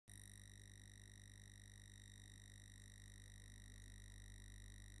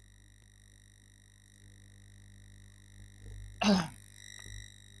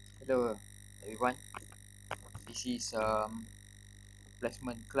Hello everyone. This is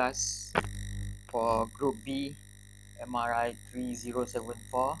placement class for Group B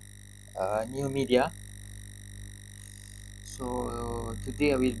MRI3074 new media. So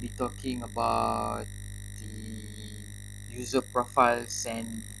today I will be talking about the user profiles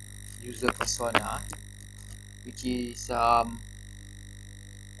and user persona, which is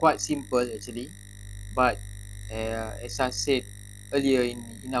quite simple actually. But as I said earlier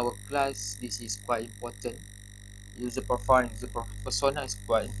in our class, this is quite important. User profile and persona is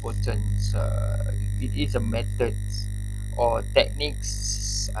quite important. It is a method or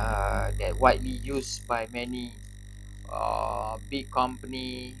techniques that widely used by many big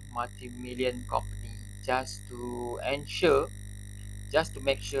company, multi-million company, just to ensure, just to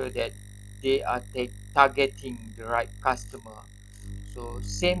make sure that they are targeting the right customer. So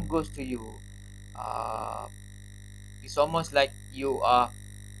same goes to you. Uh, it's almost like you are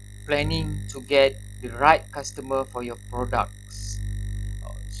planning to get the right customer for your products.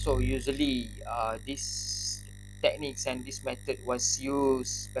 So usually this techniques and this method was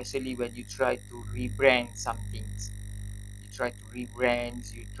used especially when you try to rebrand some things. You try to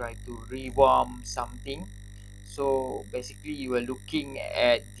rebrand, you try to revamp something. So basically you are looking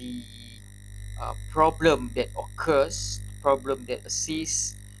at the problem that occurs, problem that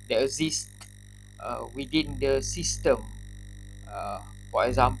exists within the system. For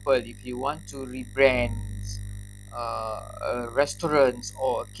example, if you want to rebrand a restaurant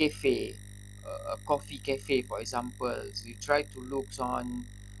or a cafe, a coffee cafe, for example, so you try to look on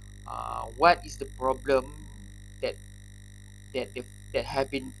what is the problem that that the, that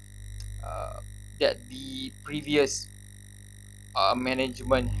have been uh, that the previous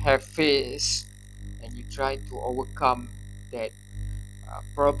management have faced, and you try to overcome that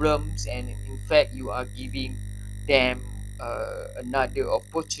problems, and in fact you are giving them another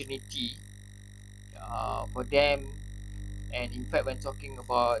opportunity for them. And in fact, when talking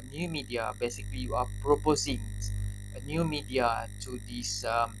about new media, basically you are proposing a new media to this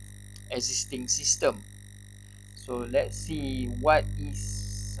existing system. So let's see what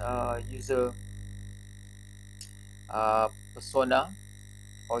is user persona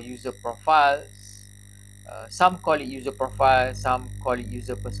or user profiles. Some call it user profile, some call it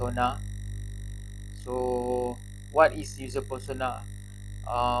user persona. So what is user persona?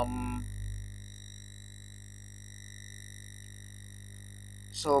 Um,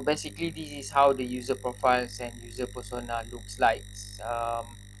 so basically this is how the user profiles and user persona looks like. um,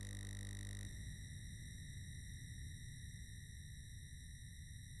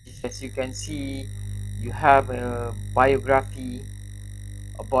 as you can see, you have a biography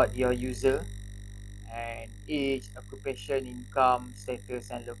about your user, and age, occupation, income,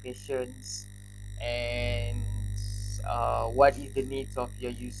 status, and locations, and what is the needs of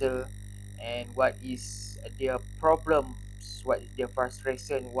your user, and what is their problems, what is their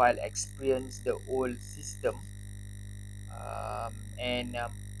frustration while experience the old system. And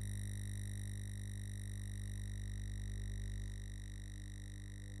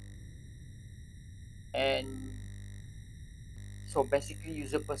and So basically,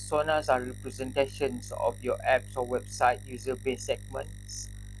 user personas are representations of your apps or website user base segments.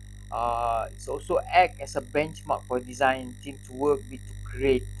 It's also act as a benchmark for design team to work with to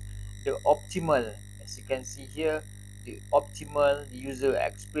create the optimal, as you can see here, the optimal user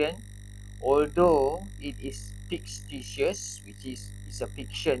experience. Although it is fictitious, which is a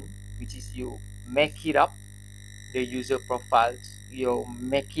fiction, which is you make it up the user profiles, you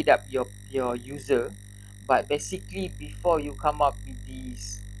make it up your user. But basically, before you come up with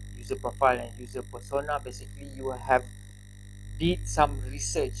these user profile and user persona, basically you have did some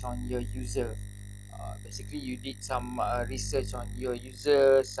research on your user. Basically you did some research on your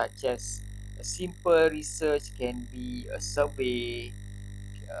user, such as a simple research can be a survey,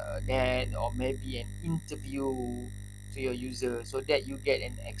 then or maybe an interview to your user, so that you get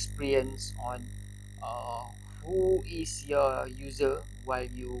an experience on uh, who is your user while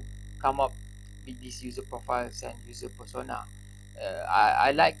you come up with these user profiles and user persona.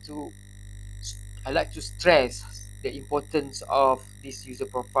 I like to stress the importance of these user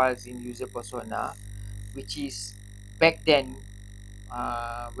profiles in user persona, which is back then,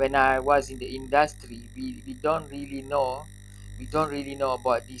 when I was in the industry, we don't really know,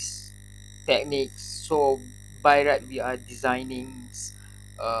 about these techniques. So by right, we are designing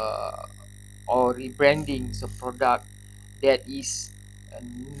uh, or rebranding a product that is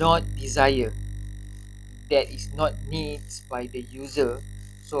not desired, that is not needs by the user.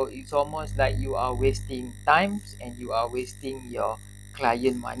 So it's almost like you are wasting times and you are wasting your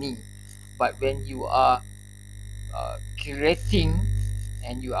client money. But when you are curating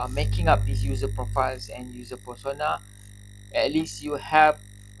and you are making up these user profiles and user persona, at least you have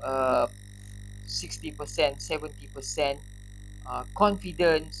uh, 60%, 70%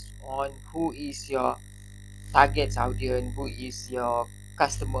 confidence on who is your target audience, who is your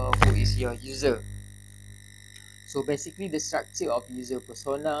customer, who is your user. So basically, the structure of user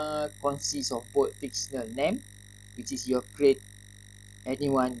persona consists of both fictional name, which is your create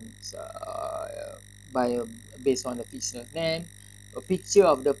anyone's by based on the fictional name, a picture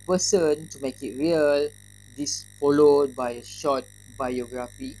of the person to make it real. This followed by a short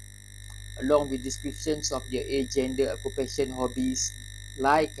biography, along with descriptions of their age, gender, occupation, hobbies,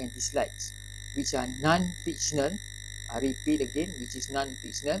 like and dislikes, which are non-fictional. I repeat again, which is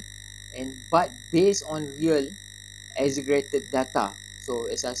non-fictional, and but based on real aggregated data. So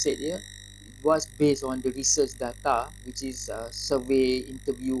as I said here, it was based on the research data, which is survey,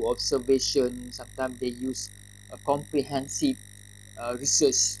 interview, observation. Sometimes they use a comprehensive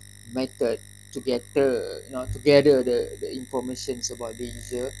research method to gather, to gather the informations about the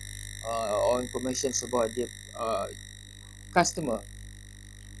user or informations about the customer.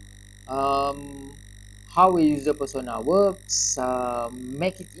 Um, how a user persona works,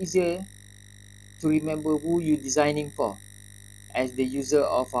 make it easier to remember who you're designing for, as the user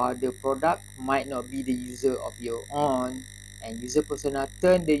of the product might not be the user of your own, and user persona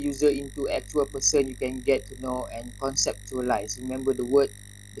turn the user into actual person you can get to know and conceptualize. Remember the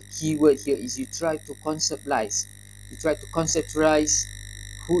key word here is you try to conceptualize. You try to conceptualize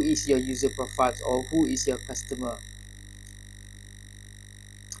who is your user profile or who is your customer.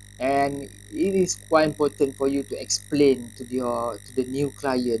 And it is quite important for you to explain to the new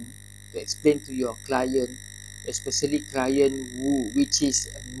client, to explain to your client, especially client which is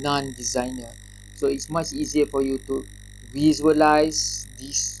a non-designer. So it's much easier for you to visualize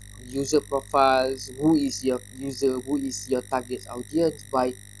these user profiles, who is your user, who is your target audience,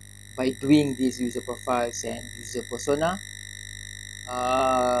 by doing these user profiles and user persona.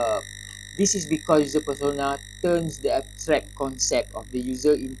 uh, this is because user persona turns the abstract concept of the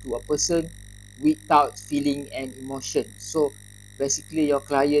user into a person without feeling and emotion. So basically, your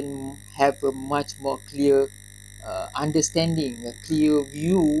client have a much more clear understanding, a clear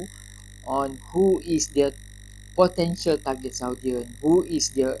view on who is their potential target audience, who is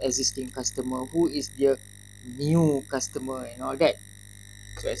their existing customer, who is their new customer, and all that.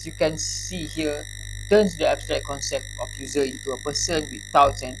 So as you can see here, turns the abstract concept of user into a person with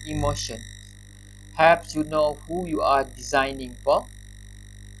thoughts and emotion. Helps you know who you are designing for.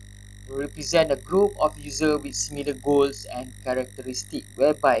 You represent a group of users with similar goals and characteristics,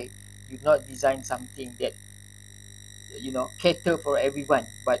 whereby you not design something that cater for everyone,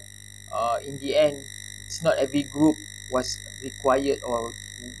 but in the end, it's not every group was required or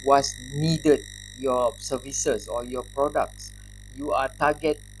was needed your services or your products. You are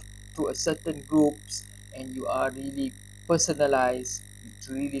target to a certain groups, and you are really personalized.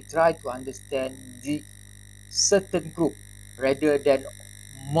 You really try to understand the certain group rather than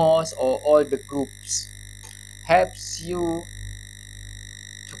most or all the groups. Helps you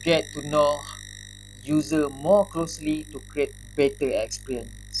to get to know user more closely to create better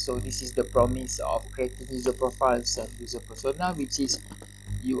experience. So this is the promise of creating user profiles and user persona, which is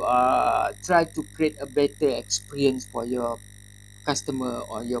you are try to create a better experience for your customer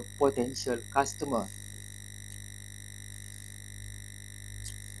or your potential customer.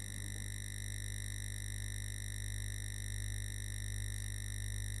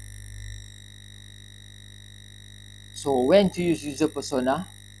 So when to use user persona?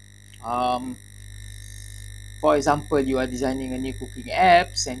 Um, for example, you are designing a new cooking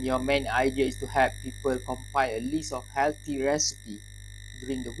apps, and your main idea is to help people compile a list of healthy recipe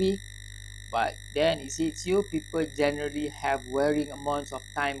during the week. But then it hits you, people generally have varying amounts of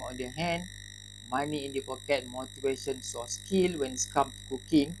time on their hand, money in their pocket, motivation or skill when it comes to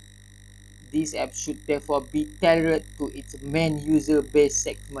cooking. This app should therefore be tailored to its main user base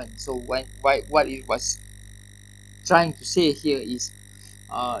segment. So what it was trying to say here is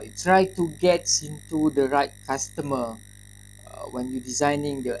try to get into the right customer. When you're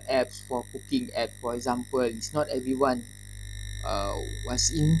designing the apps for cooking app, for example, it's not everyone uh,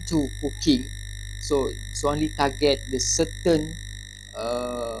 was into cooking, so it's only target the certain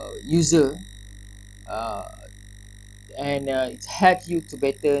user, uh, and it helps you to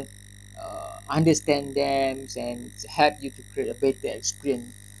better understand them, and it help you to create a better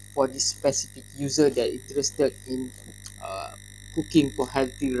experience for this specific user that interested in uh, cooking for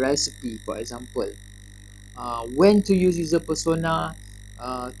healthy recipe, for example. When to use user persona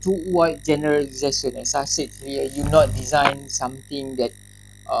to avoid generalization. As I said here, you not design something that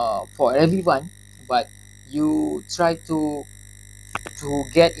for everyone, but you try to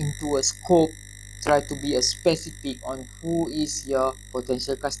get into a scope, try to be a specific on who is your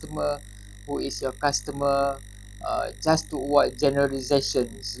potential customer, who is your customer, just to avoid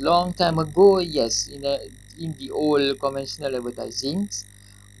generalizations. Long time ago, yes, in the old conventional advertising,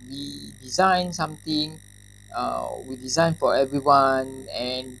 we design something, we design for everyone,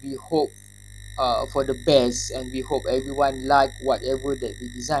 and we hope for the best, and we hope everyone like whatever that we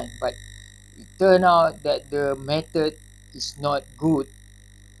design. But it turned out that the method is not good.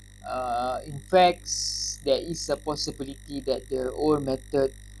 In fact, there is a possibility that the old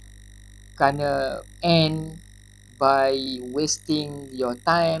method gonna end by wasting your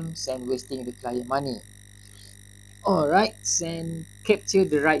times and wasting the client money. Alright, and capture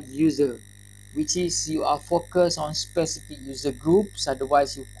the right user, which is you are focused on specific user groups,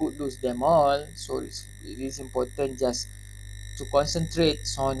 otherwise you could lose them all. So it is important just to concentrate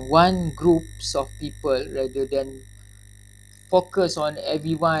on one groups of people rather than focus on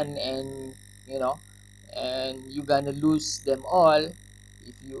everyone, and you know and you're gonna lose them all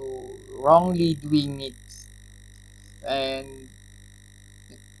if you wrongly doing it. And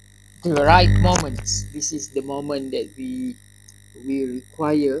the right moments, this is the moment that we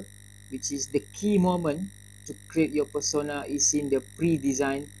require, which is the key moment to create your persona, is in the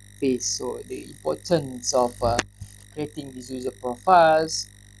pre-design phase. So the importance of creating these user profiles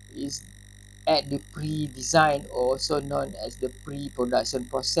is at the pre-design, also known as the pre-production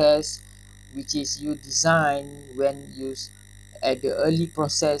process, which is you design when you at the early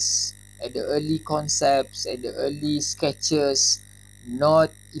process, at the early concepts, at the early sketches, not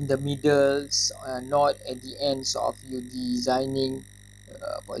in the middles, not at the ends of you designing.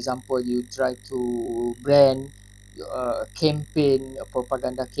 For example, you try to brand a campaign, a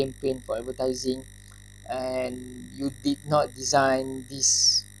propaganda campaign for advertising, and you did not design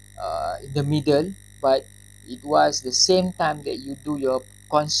this in the middle, but it was the same time that you do your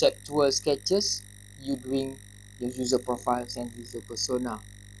conceptual sketches, you doing your user profiles and user persona.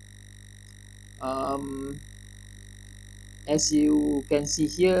 um, as you can see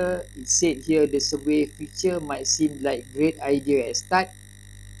here, it said here the survey feature might seem like great idea at start.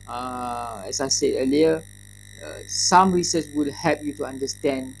 As I said earlier, some research will help you to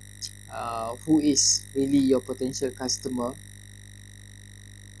understand who is really your potential customer.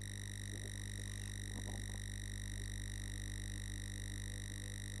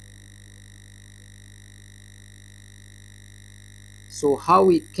 So how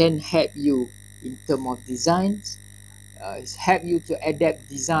it can help you in terms of designs, is help you to adapt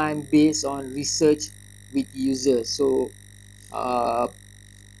design based on research with users. Uh,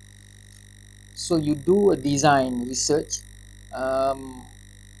 so you do a design research um,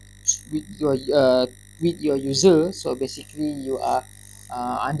 with your user. So basically you are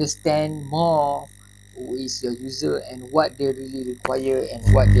understand more who is your user and what they really require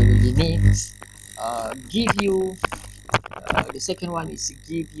and what they really need. Give you The second one is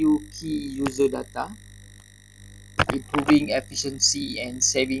give you key user data, improving efficiency and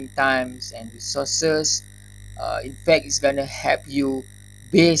saving times and resources. In fact, it's gonna help you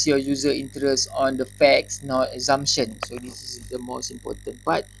base your user interest on the facts, not assumption. So this is the most important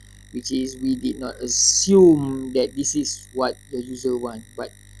part, which is we did not assume that this is what your user want.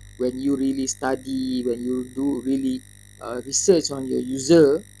 But when you really study, when you do really research on your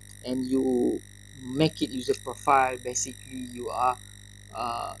user, and you make it user profile, basically you are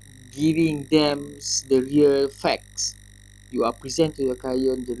uh, giving them the real facts. You are present to your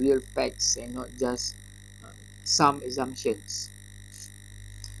client the real facts and not just some assumptions.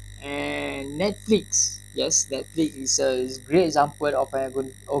 And Netflix, yes, Netflix is a great example of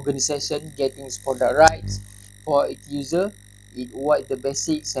an organization getting its product rights for its user. It avoid the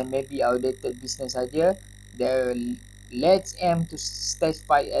basics and maybe outdated business idea. They let's aim to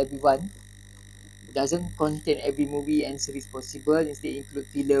satisfy everyone, doesn't contain every movie and series possible, instead include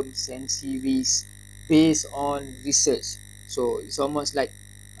films and series based on research. So it's almost like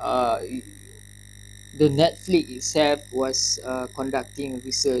uh, the Netflix itself was conducting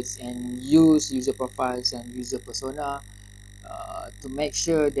research and use user profiles and user persona to make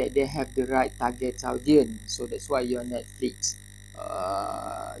sure that they have the right target audience. So that's why your Netflix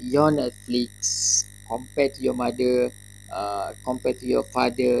compared to your mother, compared to your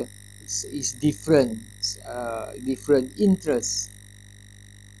father, is different, different interests.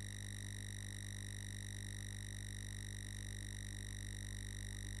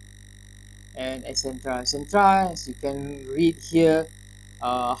 And etc. etc. As you can read here,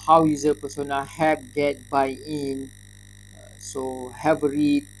 how user persona help get buy-in. So have a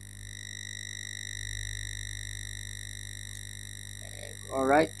read. All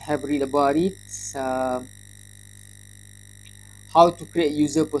right, have a read about it. how to create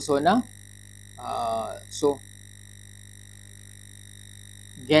user persona. So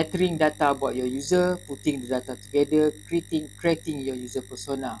gathering data about your user, putting the data together, creating your user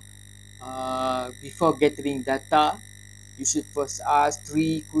persona. Before gathering data, you should first ask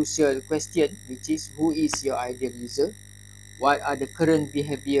three crucial questions, which is who is your ideal user, what are the current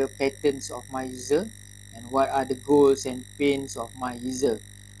behavior patterns of my user, and what are the goals and pains of my user.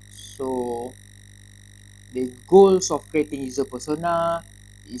 So the goals of creating user persona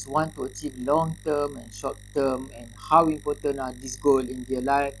is one to achieve long term and short term, and how important are these goals in their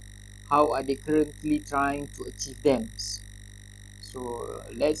life, how are they currently trying to achieve them. So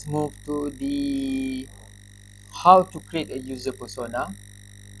let's move to the how to create a user persona.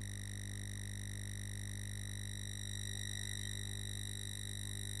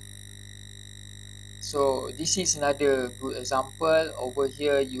 So this is another good example. Over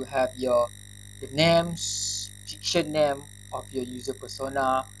here you have your the names, fiction name of your user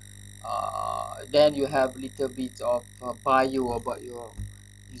persona. Then you have little bit of bio about your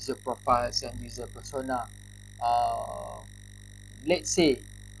user profiles and user persona. Uh, let's say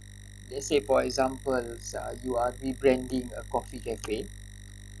for example, you are rebranding a coffee cafe,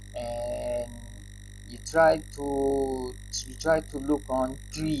 and you try to look on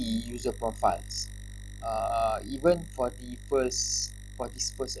three user profiles. Even for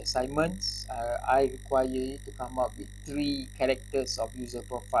this first assignments, I require you to come up with three characters of user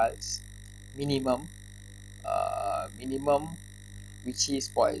profiles minimum. Minimum, which is,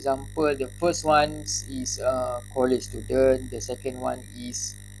 for example, the first one is college student, the second one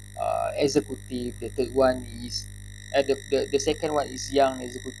is executive, the third one is the second one is young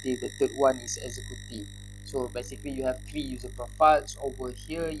executive, the third one is executive. So basically you have three user profiles. Over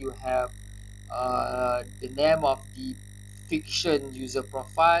here you have the name of the fiction user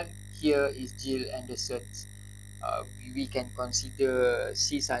profile. Here is Jill Anderson. We can consider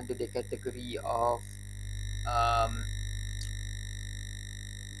she's under the category of um,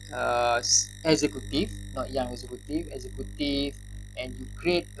 executive, not young executive, executive, and you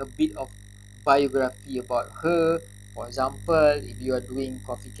create a bit of biography about her. For example, if you are doing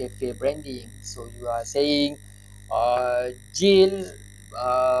coffee cafe branding, so you are saying, Jill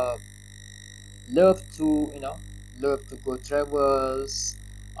uh, love to love to go travels,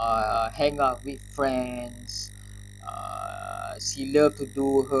 hang out with friends. She love to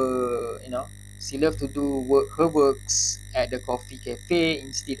do she love to do her works at the coffee cafe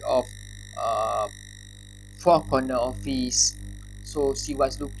instead of uh, four corner office. So she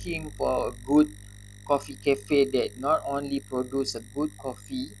was looking for a good coffee cafe that not only produce a good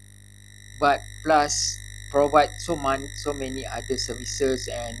coffee, but plus provide so many other services,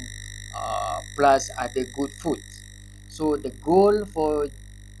 and plus other good food. So the goal for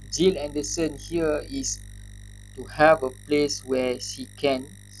Jill Anderson here is to have a place where she can,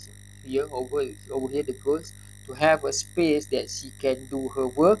 here over here the goals, to have a space that she can do her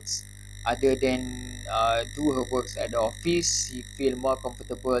works other than do her works at the office. She feel more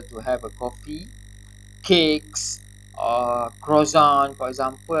comfortable to have a coffee, cakes, croissant, for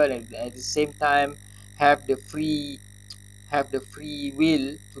example, and at the same time have the free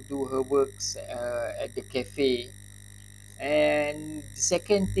will to do her works at the cafe. And the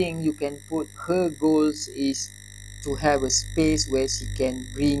second thing you can put her goals is to have a space where she can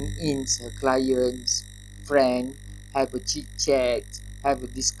bring in her clients, friend, have a chit chat, have a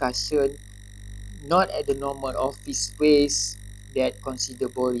discussion, not at the normal office space that consider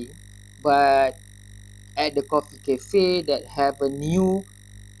boring, but at the coffee cafe that have a new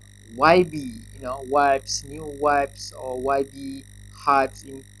YB, vibes, new vibes or YB hypes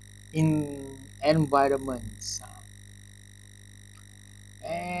in environments.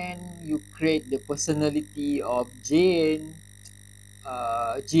 And you create the personality of Jill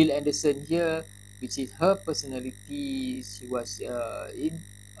Anderson here, which is her personality. She was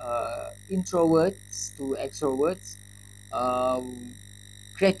introverts to extroverts, um,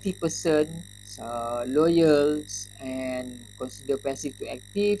 creative person, loyal, and consider passive to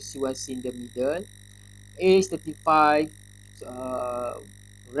active. She was in the middle. Age 35, uh,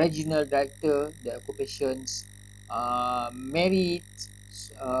 regional director, the occupations, married,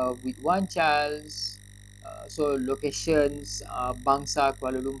 with one child. So locations, Bangsa,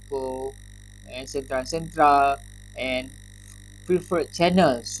 Kuala Lumpur, and Central, and preferred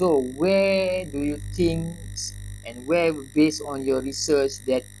channel. So where do you think, and where, based on your research,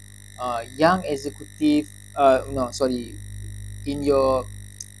 that young executive, no sorry, in your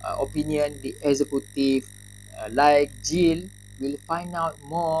opinion, the executive like Jill will find out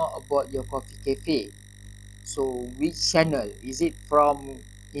more about your coffee cafe? So which channel? Is it from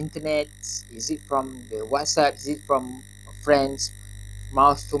internet? Is it from the WhatsApp? Is it from friends,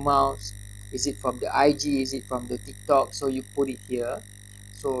 mouse to mouse? Is it from the IG? Is it from the TikTok? So you put it here.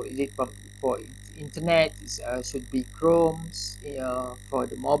 So is it from for internet? Should be Chrome's for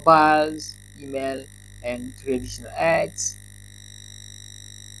the mobiles, email, and traditional ads.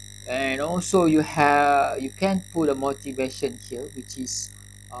 And also you can put a motivation here, which is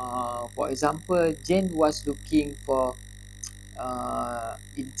for example, Jane was looking for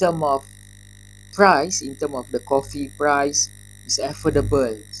in term of price, in term of the coffee price is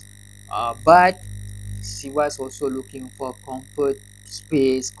affordable, but she was also looking for comfort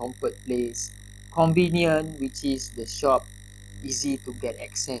space, comfort place, convenient, which is the shop easy to get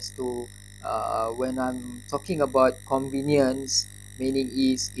access to. When I'm talking about convenience, meaning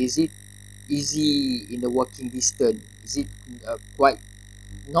is it easy in the walking distance? Is it quite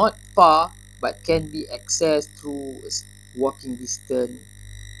not far but can be accessed through walking distance,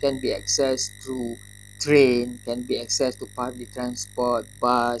 can be accessed through train, can be accessed to public transport,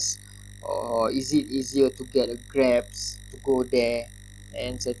 bus, or is it easier to get a grabs to go there,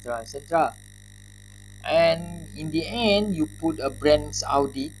 etc, etc. And in the end you put a brand's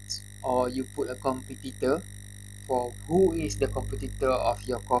audit, or you put a competitor for who is the competitor of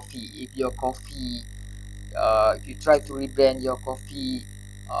your coffee. If your coffee if you try to rebrand your coffee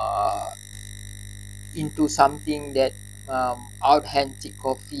uh, into something that authentic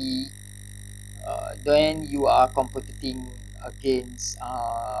coffee, then you are competing against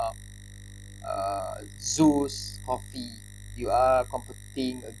Zeus coffee. You are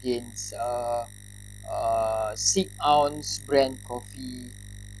competing against 6 ounce brand coffee,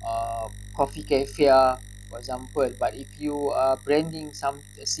 coffee cafe, for example. But if you are branding some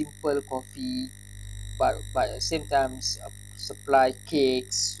simple coffee, but at the same time supply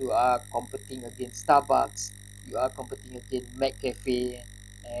cakes, you are competing against Starbucks, you are competing against McCafe,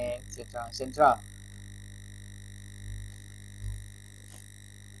 and etc, etc.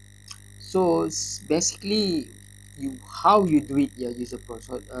 So basically you how you do it, your user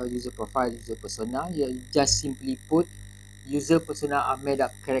profile, user persona, you just simply put user persona are made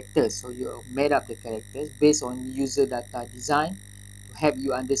up characters. So you made up the characters based on user data design to help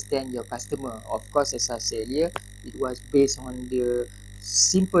you understand your customer. Of course, as I said earlier, it was based on the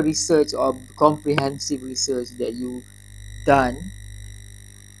simple research or comprehensive research that you done.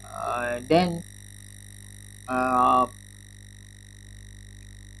 Then uh,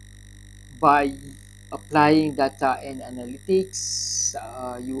 by applying data and analytics,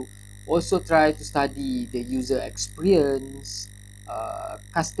 you also try to study the user experience,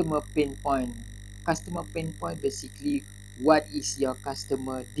 customer pain point. Customer pain point basically what is your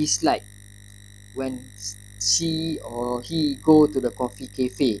customer dislike when she or he go to the coffee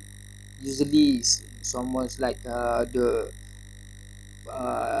cafe. Usually it's almost like the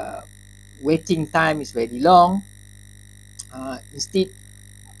uh, waiting time is very long. Instead,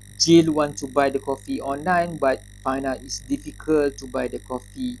 Jill want to buy the coffee online but find out it's difficult to buy the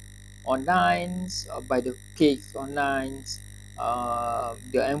coffee online, or buy the cake online.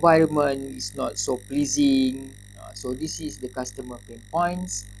 The environment is not so pleasing. So this is the customer pain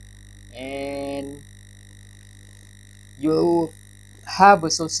points. And you have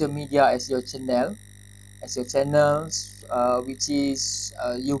a social media as your channel, as your channels, which is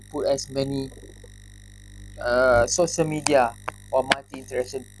you put as many social media or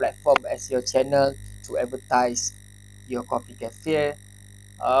multi-interaction platform as your channel to advertise your coffee cafe.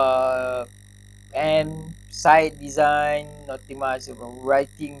 uh, and site design, not too much,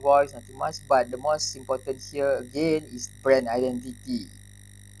 writing, voice, not too much, but the most important here again is brand identity.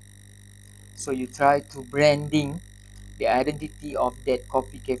 So you try to branding the identity of that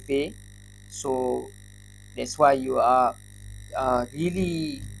coffee cafe. So that's why you are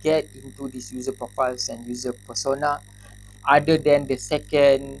really get into this user profiles and user persona, other than the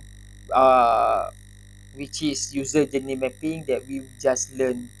second, uh, which is user journey mapping that we just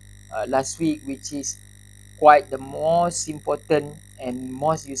learned last week, which is quite the most important and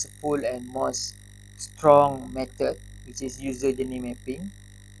most useful and most strong method, which is user journey mapping.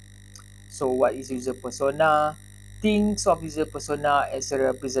 So what is user persona? Thinks of user persona as a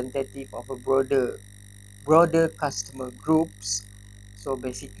representative of a broader customer groups. So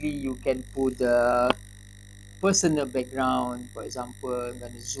basically you can put the personal background. For example, I'm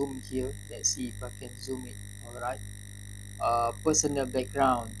going to zoom here. Let's see if I can zoom it. All right. Personal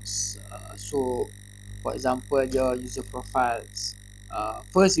backgrounds. So for example, your user profiles.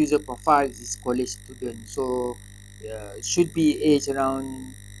 First user profile is college student. So should be age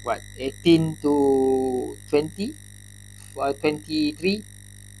around what, 18 to 20, 23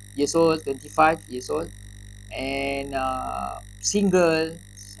 years old, 25 years old, and single,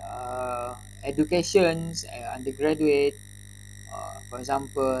 educations, undergraduate, For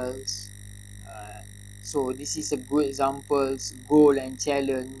examples, uh, so this is a good examples, goal and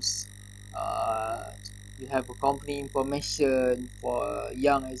challenge. uh, you have a company information for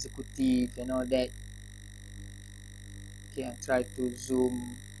young executive and all that. Okay, I try to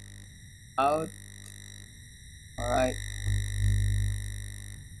zoom out. All right.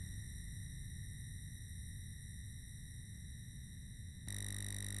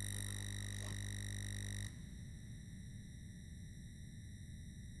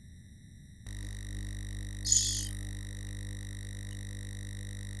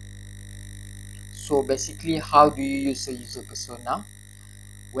 So basically, how do you use a user persona?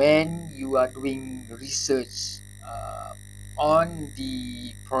 When you are doing research on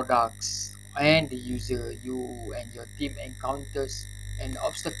the products and the user, you and your team encounters an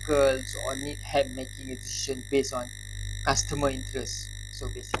obstacles or need help making a decision based on customer interest. So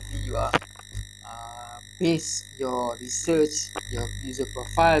basically, you are base your research, your user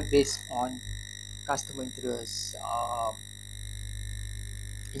profile based on customer interest.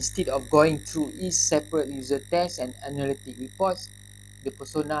 Instead of going through each separate user tests and analytic reports, the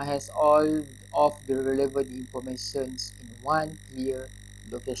persona has all of the relevant information in one clear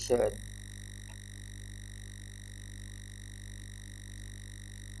location.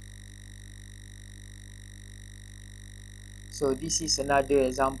 So this is another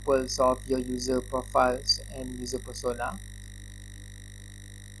examples of your user profiles and user persona.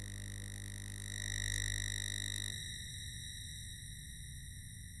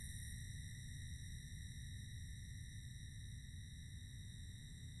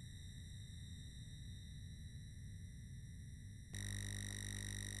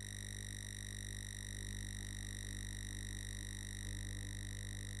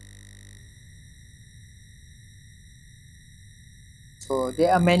 So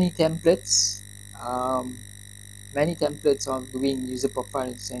there are um, many templates of doing user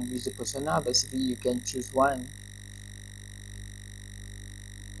profiles and user persona. Basically, you can choose one.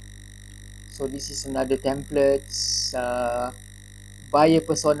 So this is another templates. Buyer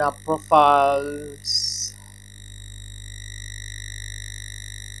persona profiles.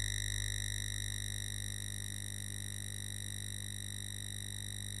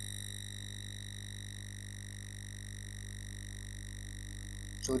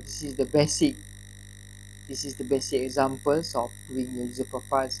 So this is the basic examples of doing user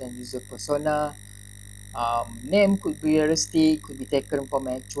profiles and user persona. Name could be realistic, could be taken from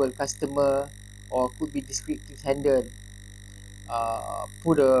an actual customer, or could be descriptive handled.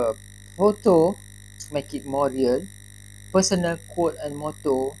 Put a photo to make it more real. Personal quote and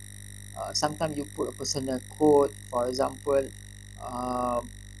motto. Sometimes you put a personal quote, for example. um,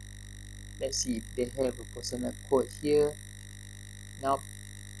 let's see if they have a personal quote here. Now,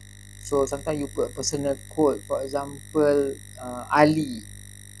 so sometimes you put a personal quote, for example, Ali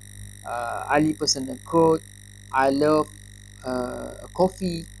personal quote, I love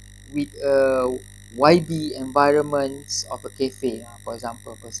coffee with a YB environments of a cafe, for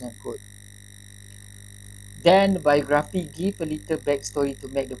example, personal quote. Then biography, give a little backstory to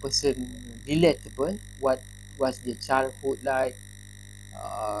make the person relatable. What was their childhood like?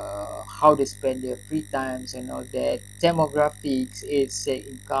 How they spend their free times and all that. Demographics, age, sex,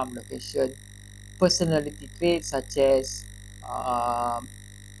 income, location. Personality traits such as um,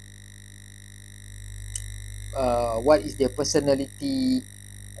 what is their personality,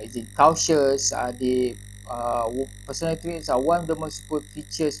 is it cautious, are they personality traits are one of the most important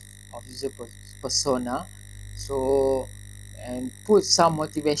features of user persona. So, and put some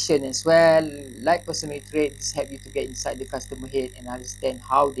motivation as well, like personality traits help you to get inside the customer head and understand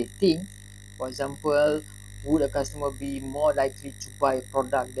how they think. For example, would a customer be more likely to buy a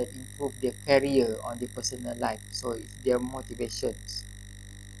product that improve their career on their personal life? So it's their motivations.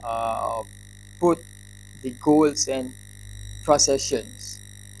 uh, Put the goals and processions.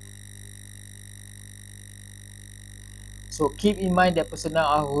 So keep in mind that persona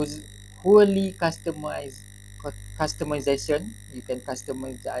are wholly customization. You can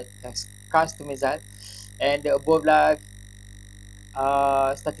customize that. And the above like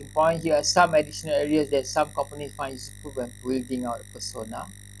starting point, here are some additional areas that some companies find useful when building out a persona.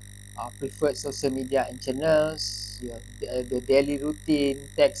 Preferred social media and channels, the daily routine,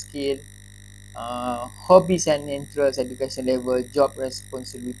 tech skill, hobbies and interests, education level, job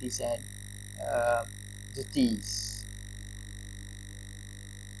responsibilities and uh, duties.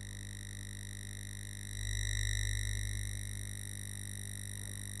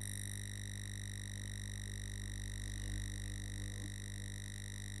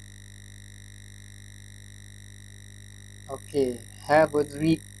 Okay, have a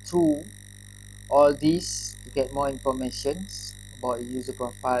read through all these to get more information. about user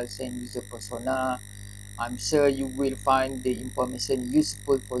profiles and user persona. I'm sure you will find the information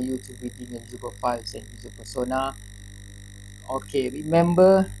useful for you to reading user profiles and user persona. Okay,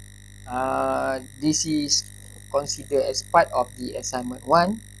 remember, this is considered as part of the assignment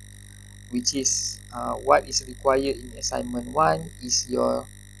 1, which is what is required in assignment 1 is your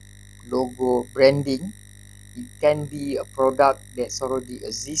logo branding. It can be a product that's already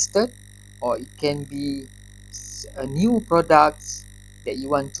existed, or it can be a new product that you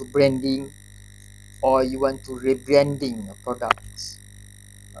want to branding, or you want to rebranding a products,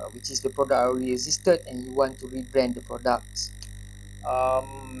 which is the product already existed and you want to rebrand the products.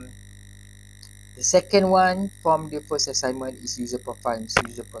 um, the second one from the first assignment is user profile and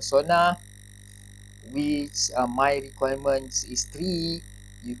user persona, which my requirements is 3.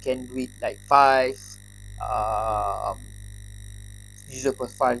 You can do it like 5. um, User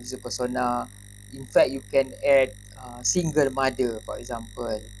profile, user persona. In fact, you can add single mother, for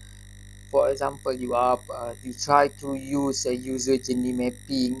example. You try to use a user journey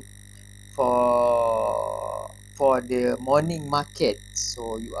mapping for the morning market.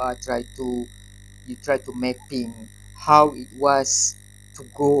 So you try to mapping how it was to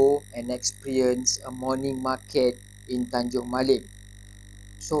go and experience a morning market in Tanjung Malim.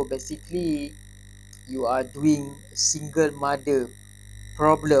 So basically, you are doing single mother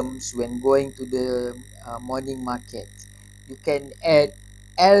problems when going to the morning market. You can add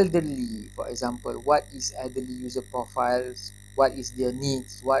elderly, for example. What is elderly user profiles? What is their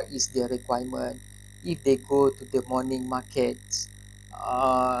needs? What is their requirement? If they go to the morning markets,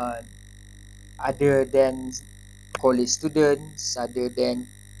 other than college students, other than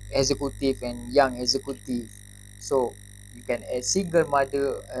executive and young executive. So you can add single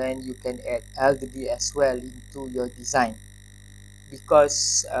mother and you can add elderly as well into your design,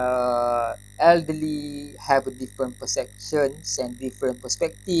 because elderly have a different perceptions and different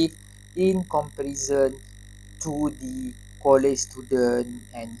perspective in comparison to the college student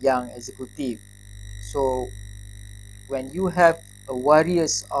and young executive. So when you have a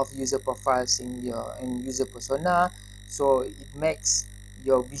various of user profiles in your user persona, so it makes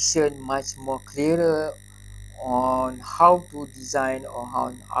your vision much more clearer on how to design or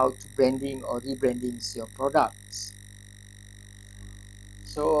how to branding or rebranding your products.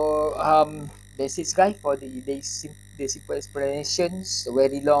 So that's it, guys, for the simple explanations, the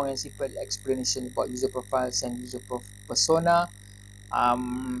very long and simple explanation about user profiles and persona.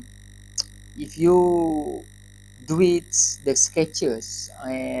 Um, if you do it the sketches,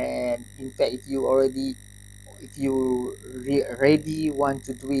 and in fact if you already want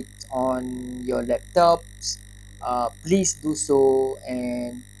to do it on your laptops, please do so,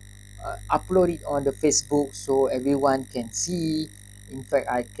 and upload it on the Facebook so everyone can see. In fact,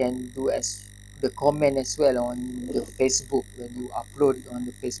 I can do as the comment as well on the Facebook when you upload it on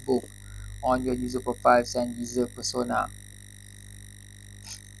the Facebook on your user profiles and user persona.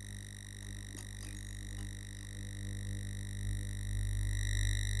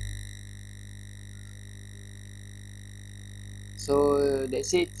 So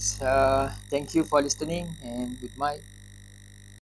that's it. Thank you for listening and goodbye.